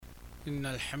إن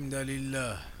الحمد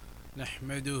لله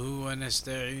نحمده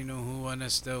ونستعينه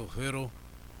ونستغفره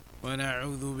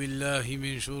ونعوذ بالله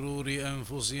من شرور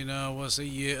أنفسنا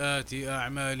وسيئات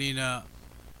أعمالنا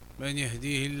من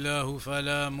يهديه الله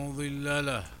فلا مضل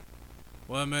له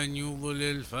ومن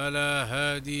يضلل فلا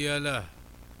هادي له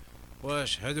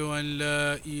وأشهد أن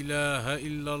لا إله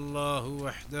إلا الله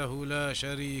وحده لا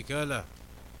شريك له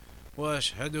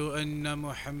وأشهد أن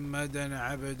محمدا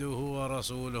عبده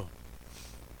ورسوله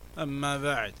أما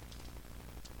بعد.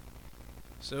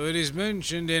 So it is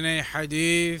mentioned in a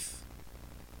hadith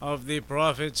of the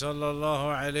Prophet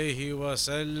sallallahu alaihi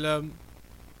wasallam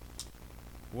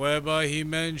whereby he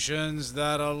mentions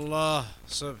that Allah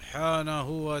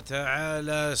subhanahu wa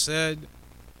ta'ala said,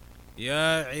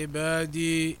 يا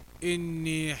عبادي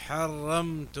إني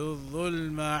حرمت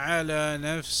الظلم على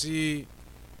نفسي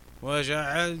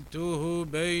وجعلته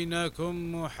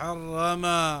بينكم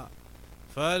محرما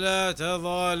فلا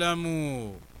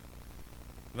تظالموا.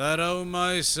 That, O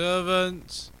my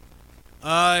servants,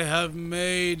 I have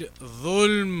made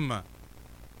dhulm,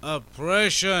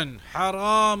 oppression,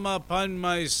 haram upon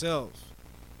myself,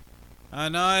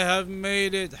 and I have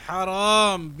made it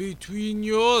haram between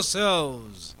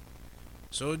yourselves,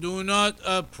 so do not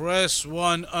oppress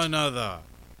one another.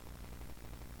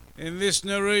 In this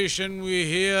narration we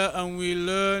hear and we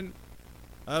learn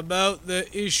about the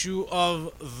issue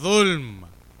of dhulm,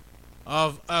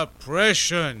 of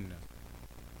oppression.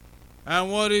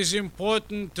 And what is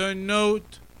important to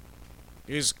note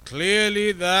is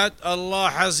clearly that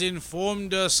Allah has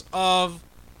informed us of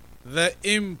the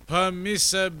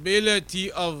impermissibility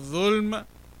of dhulm.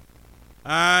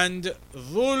 And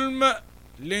dhulm,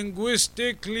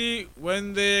 linguistically,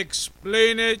 when they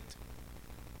explain it,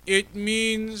 it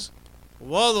means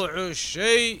وضع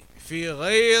الشيء في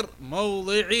غير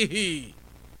موضعه,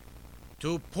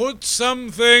 to put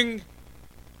something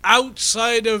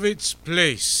outside of its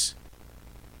place,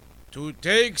 to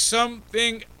take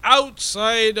something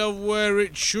outside of where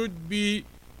it should be,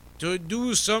 to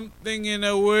do something in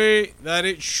a way that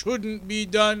it shouldn't be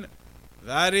done.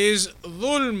 That is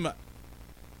dhulm.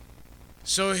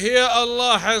 So here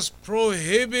Allah has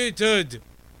prohibited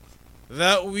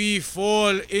that we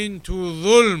fall into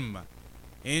dhulm,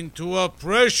 into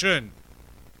oppression.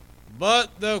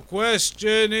 But the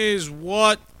question is,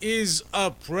 what is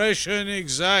oppression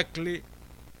exactly?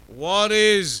 What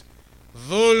is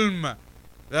dhulm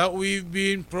that we've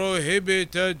been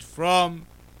prohibited from?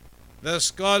 The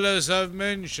scholars have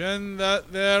mentioned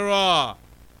that there are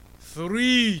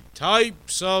 3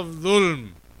 types of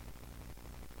dhulm,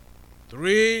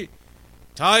 3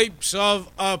 types of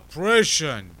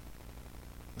oppression.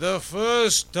 The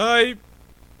first type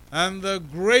and the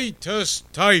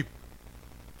greatest type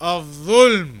of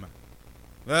dhulm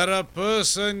that a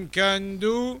person can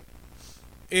do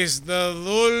is the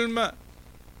dhulm,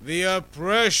 the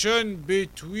oppression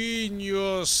between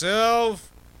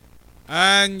yourself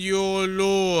and your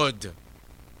Lord.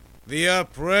 The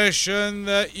oppression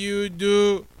that you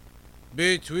do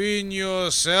between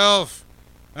yourself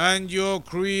and your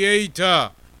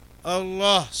Creator,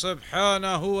 Allah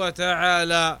subhanahu wa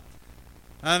ta'ala.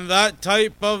 And that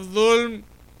type of dhulm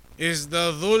is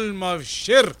the dhulm of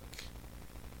shirk,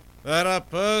 that a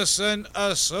person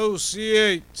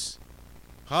associates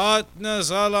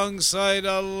partners alongside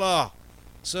Allah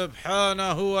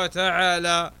subhanahu wa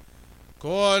ta'ala,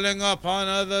 calling upon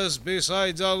others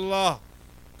besides Allah,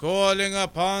 calling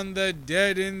upon the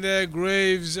dead in their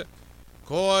graves,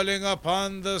 calling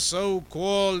upon the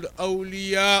so-called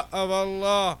awliya of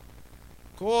Allah,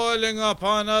 calling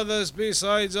upon others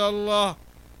besides Allah,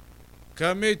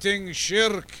 committing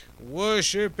shirk,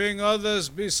 worshipping others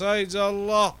besides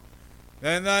Allah,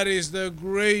 then that is the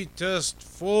greatest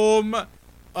form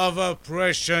of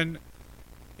oppression.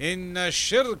 Inna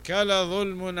shirka la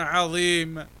dhulmun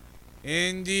azim.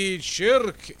 Indeed,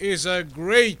 shirk is a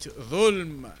great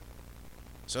dhulm.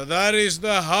 So that is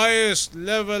the highest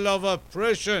level of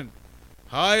oppression,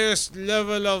 highest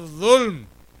level of dhulm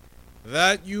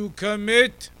that you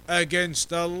commit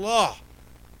against Allah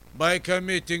by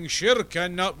committing shirk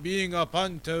and not being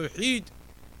upon tawheed.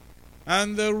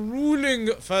 And the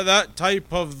ruling for that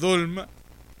type of dhulm,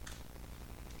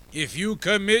 if you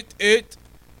commit it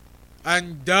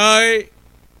and die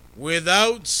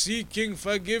without seeking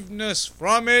forgiveness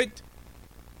from it,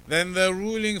 then the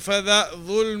ruling for that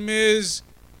dhulm is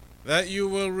that you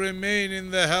will remain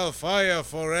in the hellfire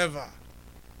forever.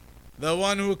 The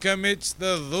one who commits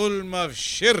the dhulm of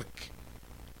shirk,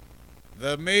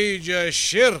 the major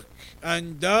shirk,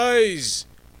 and dies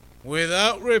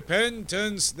without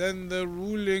repentance, then the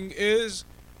ruling is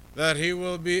that he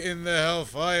will be in the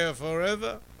hellfire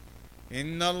forever.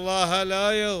 إِنَّ اللَّهَ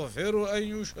لَا يَغْفِرُ أَن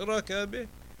يُشْرَكَ بِهِ,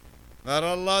 that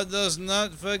Allah does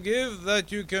not forgive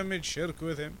that you commit shirk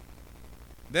with Him.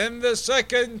 Then the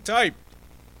second type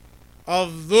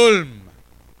of dhulm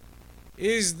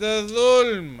is the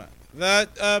dhulm that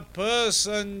a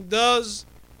person does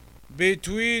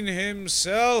between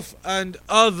himself and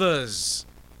others.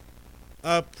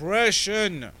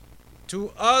 Oppression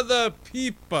to other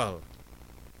people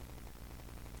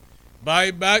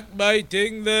by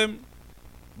backbiting them,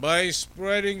 by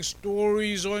spreading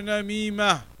stories on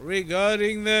namimah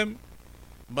regarding them,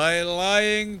 by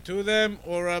lying to them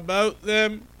or about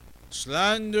them,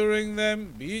 slandering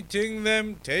them, beating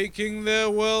them, taking their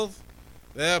wealth,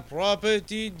 their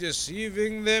property,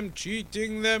 deceiving them,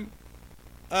 cheating them,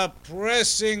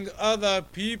 oppressing other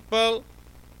people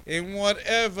in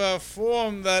whatever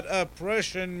form that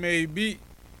oppression may be.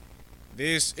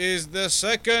 This is the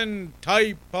second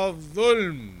type of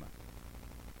dhulm,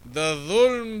 the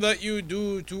dhulm that you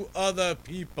do to other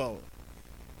people.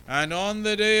 And on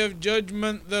the Day of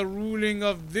Judgment, the ruling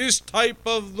of this type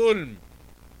of dhulm,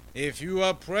 if you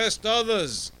oppressed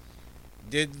others,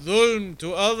 did dhulm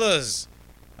to others,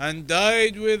 and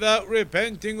died without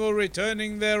repenting or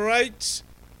returning their rights,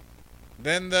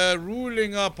 then the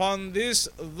ruling upon this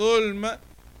dhulm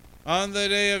on the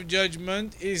Day of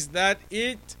Judgment is that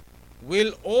it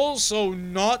will also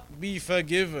not be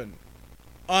forgiven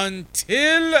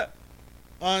until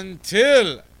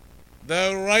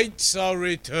the rights are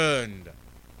returned.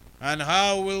 And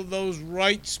how will those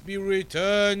rights be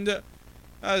returned?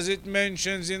 As it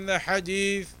mentions in the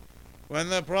hadith, when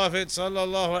the Prophet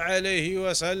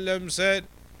ﷺ said,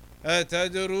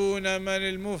 أَتَدْرُونَ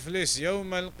مَنِ الْمُفْلِسِ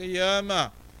يَوْمَ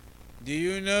الْقِيَامَةِ, do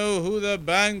you know who the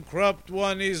bankrupt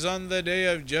one is on the Day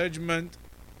of Judgment?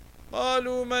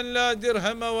 قَالُوا مَنْ لَا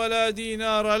دِرْهَمَ وَلَا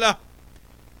دِينَارَ لَهُ.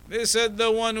 They said,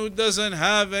 the one who doesn't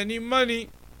have any money,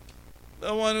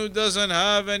 the one who doesn't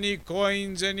have any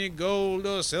coins, any gold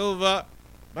or silver,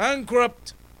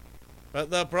 bankrupt. But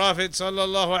the Prophet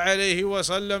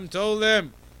ﷺ told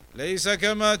them, لَيْسَ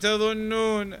كَمَا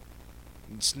تَظُنُّونَ,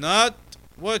 it's not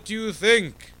what you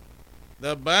think.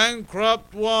 The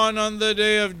bankrupt one on the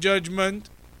Day of Judgment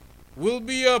will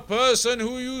be a person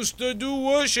who used to do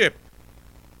worship,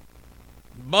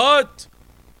 but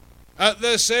at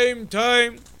the same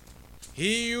time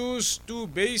he used to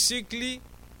basically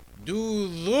do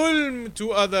dhulm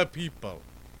to other people.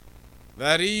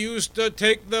 That he used to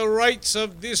take the rights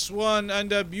of this one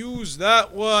and abuse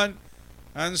that one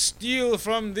and steal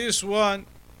from this one.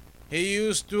 He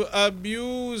used to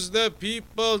abuse the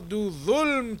people, do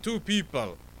dhulm to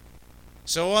people.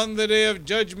 So on the Day of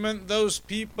Judgment, those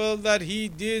people that he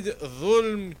did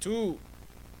dhulm to,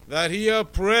 that he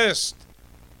oppressed,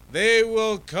 they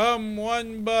will come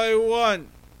one by one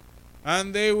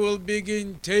and they will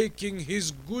begin taking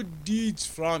his good deeds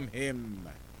from him,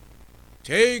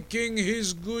 taking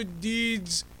his good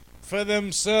deeds for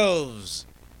themselves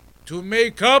to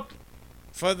make up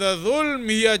for the dhulm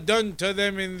he had done to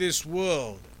them in this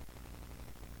world.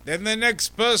 Then the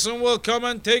next person will come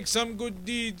and take some good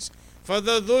deeds for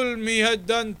the dhulm he had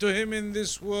done to him in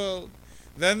this world.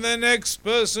 Then the next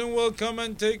person will come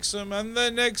and take some, and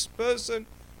the next person,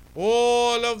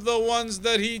 all of the ones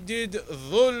that he did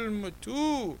dhulm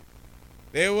to,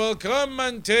 they will come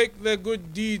and take the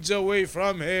good deeds away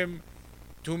from him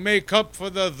to make up for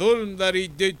the dhulm that he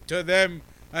did to them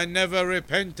and never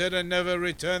repented and never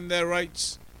returned their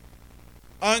rights.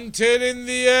 Until in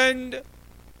the end,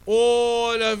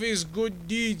 all of his good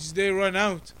deeds, they run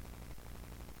out.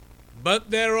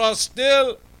 But there are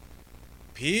still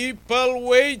people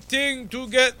waiting to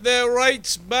get their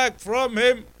rights back from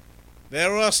him.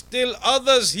 There are still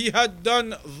others he had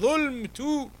done dhulm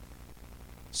to.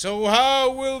 So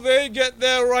how will they get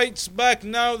their rights back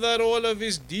now that all of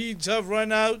his deeds have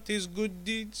run out, his good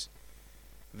deeds?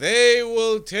 They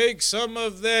will take some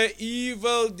of their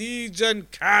evil deeds and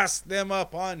cast them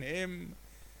upon him,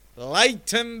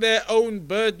 lighten their own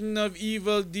burden of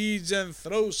evil deeds and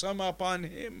throw some upon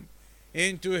him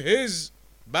into his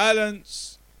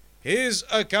balance, his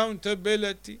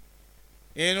accountability,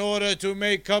 in order to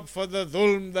make up for the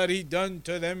dhulm that he done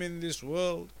to them in this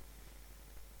world.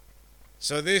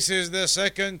 So this is the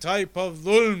second type of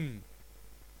dhulm,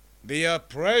 the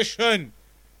oppression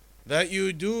that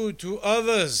you do to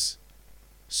others.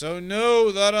 So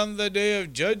know that on the Day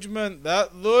of Judgment,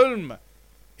 that dhulm,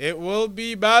 it will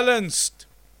be balanced.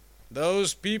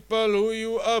 Those people who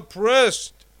you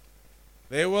oppressed,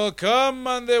 they will come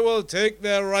and they will take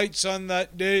their rights on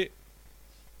that day.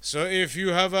 So if you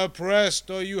have oppressed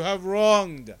or you have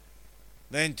wronged,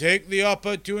 then take the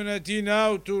opportunity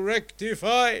now to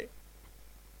rectify.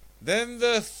 Then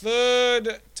the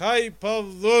third type of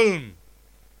dhulm,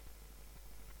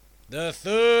 the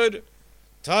third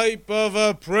type of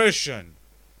oppression,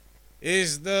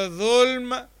 is the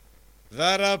dhulm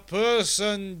that a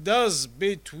person does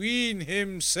between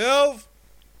himself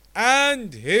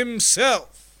and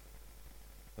himself.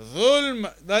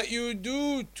 Dhulm that you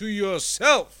do to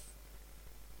yourself,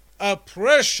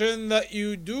 oppression that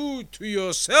you do to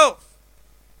yourself.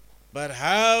 But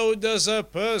how does a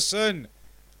person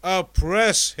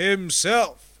oppress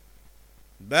himself?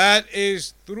 That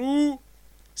is through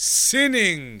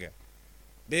sinning.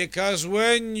 Because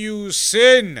when you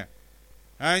sin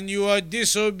and you are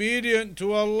disobedient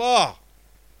to Allah,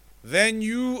 then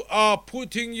you are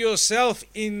putting yourself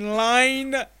in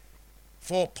line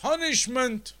for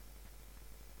punishment.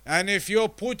 And if you're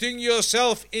putting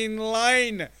yourself in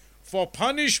line for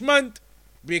punishment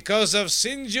because of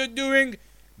sins you're doing,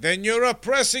 then you're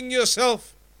oppressing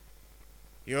yourself.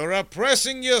 You're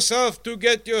oppressing yourself to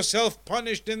get yourself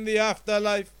punished in the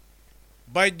afterlife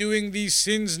by doing these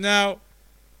sins now.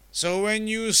 So when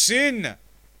you sin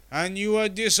and you are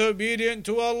disobedient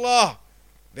to Allah,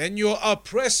 then you're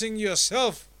oppressing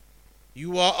yourself.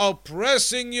 You are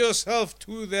oppressing yourself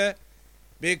to that,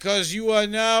 because you are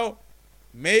now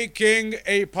making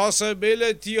a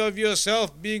possibility of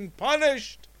yourself being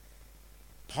punished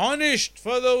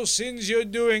for those sins you're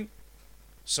doing.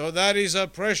 So that is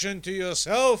oppression to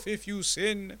yourself if you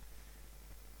sin.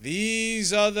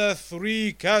 These are the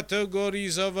three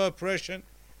categories of oppression.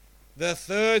 The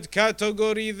third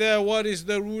category there, what is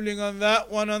the ruling on that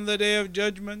one on the Day of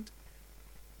Judgment?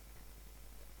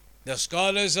 The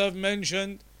scholars have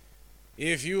mentioned,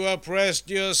 if you oppressed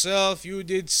yourself, you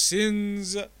did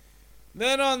sins,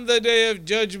 then on the Day of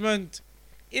Judgment,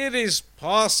 it is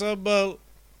possible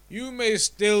you may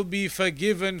still be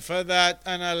forgiven for that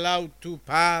and allowed to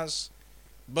pass.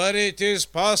 But it is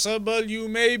possible you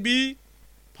may be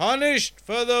punished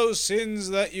for those sins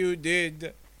that you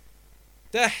did.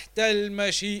 تحت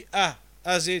المشيئة,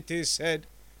 as it is said,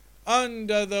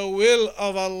 under the will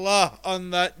of Allah on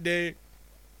that day.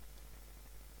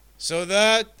 So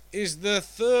that is the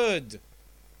third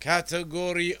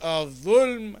category of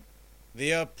dhulm,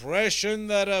 the oppression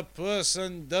that a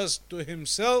person does to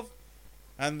himself,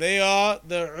 and they are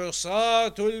the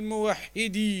usatul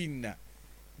muwahhideen,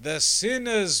 the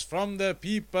sinners from the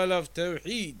people of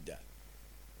Tawheed.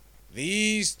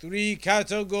 These three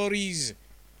categories,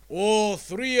 all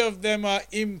three of them are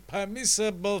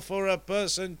impermissible for a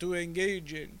person to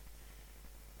engage in.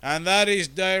 And that is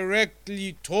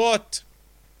directly taught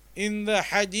in the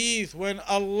hadith when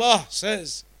Allah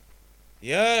says,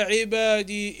 Ya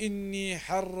ibadi inni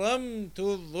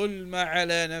haramtu dhulma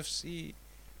ala nafsi.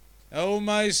 O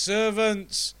my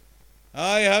servants,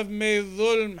 I have made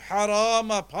dhulm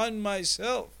haram upon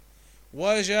myself.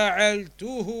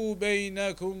 وَجَعَلْتُهُ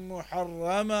بَيْنَكُمْ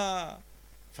مُحَرَّمًا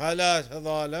فَلَا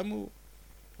تَظَالَمُوا.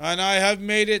 And I have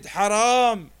made it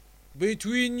haram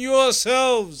between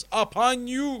yourselves, upon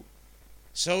you.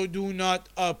 So do not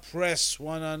oppress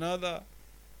one another.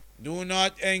 Do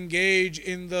not engage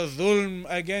in the dhulm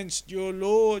against your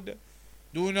Lord.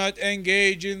 Do not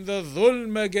engage in the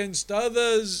dhulm against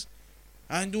others.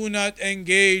 And do not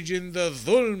engage in the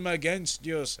dhulm against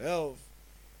yourself.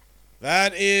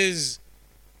 That is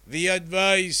the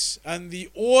advice and the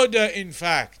order, in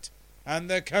fact, and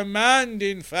the command,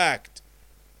 in fact,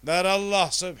 that Allah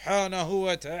subhanahu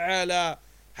wa ta'ala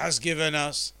has given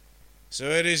us. So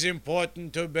it is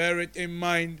important to bear it in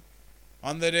mind.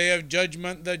 On the Day of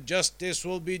Judgment, the justice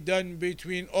will be done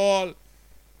between all,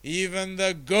 even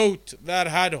the goat that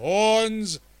had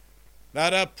horns,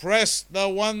 that oppressed the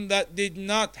one that did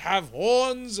not have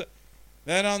horns.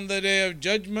 Then on the Day of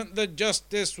Judgment, the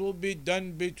justice will be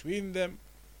done between them.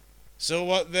 So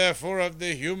what therefore of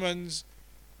the humans?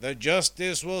 The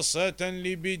justice will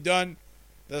certainly be done.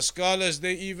 The scholars,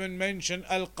 they even mention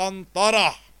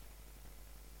Al-Qantarah,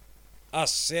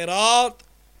 As-Sirat,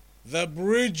 the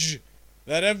bridge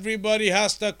that everybody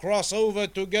has to cross over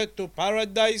to get to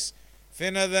paradise,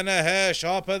 thinner than a hair,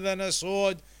 sharper than a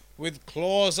sword, with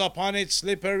claws upon it,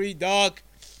 slippery, dark.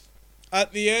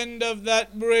 At the end of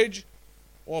that bridge,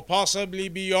 or possibly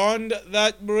beyond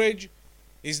that bridge,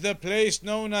 is the place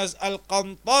known as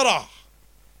Al-Qantarah.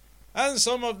 And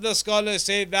some of the scholars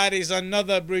say that is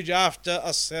another bridge after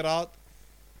As-Sirat.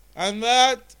 And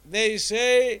that, they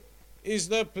say, is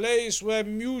the place where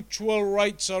mutual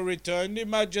rights are returned.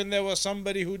 Imagine there was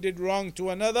somebody who did wrong to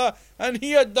another, and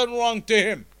he had done wrong to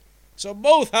him. So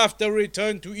both have to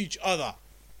return to each other.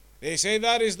 They say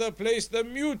that is the place the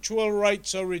mutual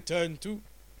rights are returned to.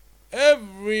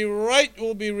 Every right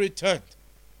will be returned.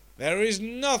 There is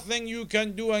nothing you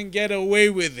can do and get away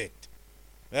with it.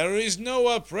 There is no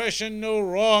oppression, no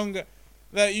wrong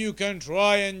that you can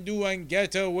try and do and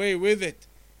get away with it.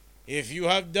 If you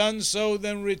have done so,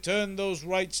 then return those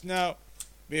rights now,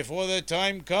 before the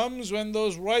time comes when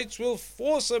those rights will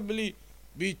forcibly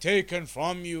be taken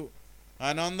from you.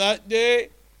 And on that day,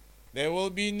 there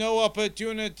will be no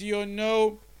opportunity or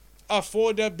no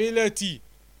affordability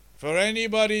for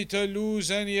anybody to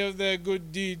lose any of their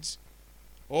good deeds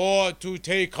or to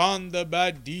take on the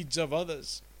bad deeds of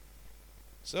others.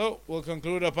 So we'll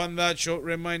conclude upon that short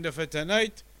reminder for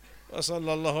tonight.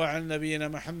 وصلى الله على نبينا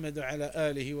محمد وعلى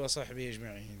آله وصحبه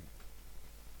أجمعين.